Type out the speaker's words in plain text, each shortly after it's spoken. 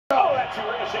2.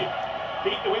 Ricochet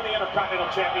beat to win the Intercontinental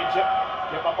Championship.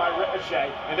 Give up by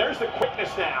Ricochet. And there's the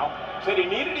quickness now. Said he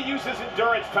needed to use his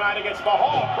endurance tonight against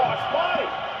Mahal. Cross body.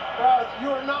 Bro, you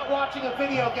are not watching a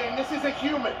video game. This is a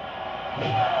human.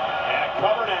 And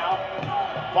cover now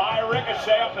by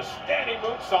Ricochet up the standing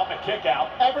moonsault and a kick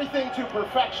out. Everything to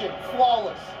perfection.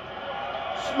 Flawless.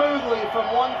 Smoothly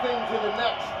from one thing to the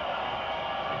next.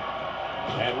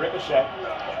 And Ricochet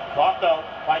caught though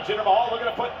by Jinder Mahal, looking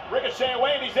to put Ricochet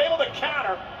away, and he's able to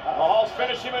counter. Mahal's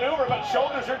finishing maneuver, but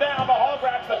shoulders are down. Mahal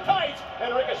grabs the tights,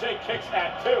 and Ricochet kicks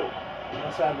at 2.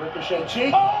 Inside Ricochet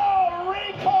cheek. Oh,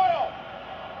 recoil!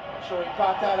 Not sure he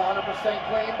caught that 100%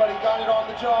 clean, but he got it on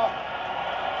the jaw.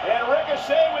 And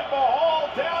Ricochet with Mahal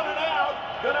down and out,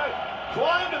 gonna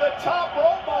climb to the top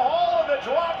rope. Mahal in the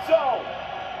drop zone,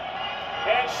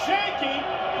 and Shaky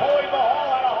pulling Mahal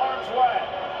out of harm's way.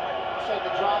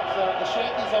 The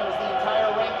shaky zone is the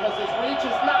entire ring because his reach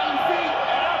is 9 feet.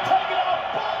 And now taking out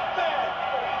both men.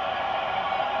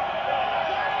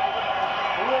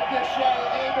 Ricochet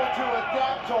able to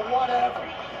adapt to whatever.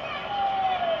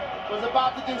 Was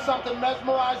about to do something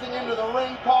mesmerizing into the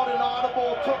ring, called an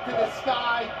audible, took to the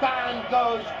sky, bang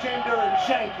goes Jinder and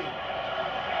Shanky.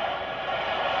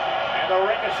 And the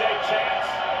Ricochet chants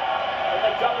with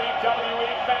the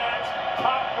WWE fans.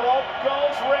 Top rope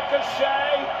goes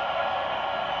Ricochet.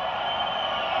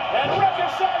 And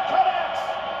Ricochet connects.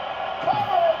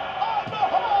 Cover on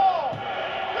Mahal.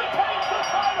 Retains the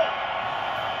title.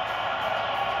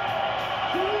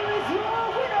 Here is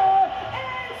your winner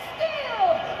and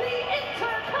still the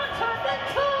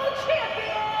Intercontinental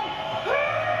Champion,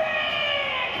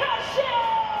 Ricochet.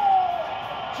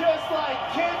 Just like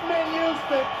Kidman used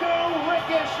to do,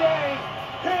 Ricochet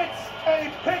hits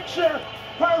a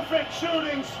picture-perfect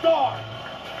shooting star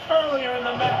earlier in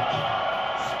the match.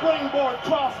 Springboard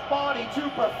cross body to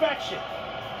perfection.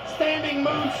 Standing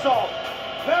moonsault.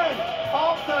 Then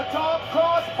off the top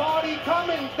cross body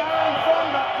coming down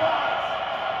from the cross.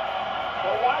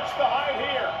 But watch the height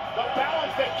here. The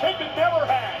balance that Kidman never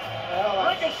had.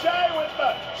 Ricochet with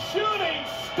the shooting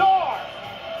star.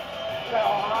 Look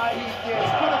how high he gets.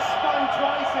 Could have spun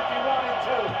twice if he wanted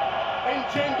to. And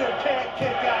Jinder can't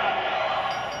kick out.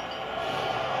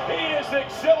 He is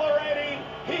exhilarating.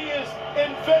 He is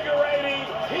invigorating.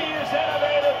 He is innovating.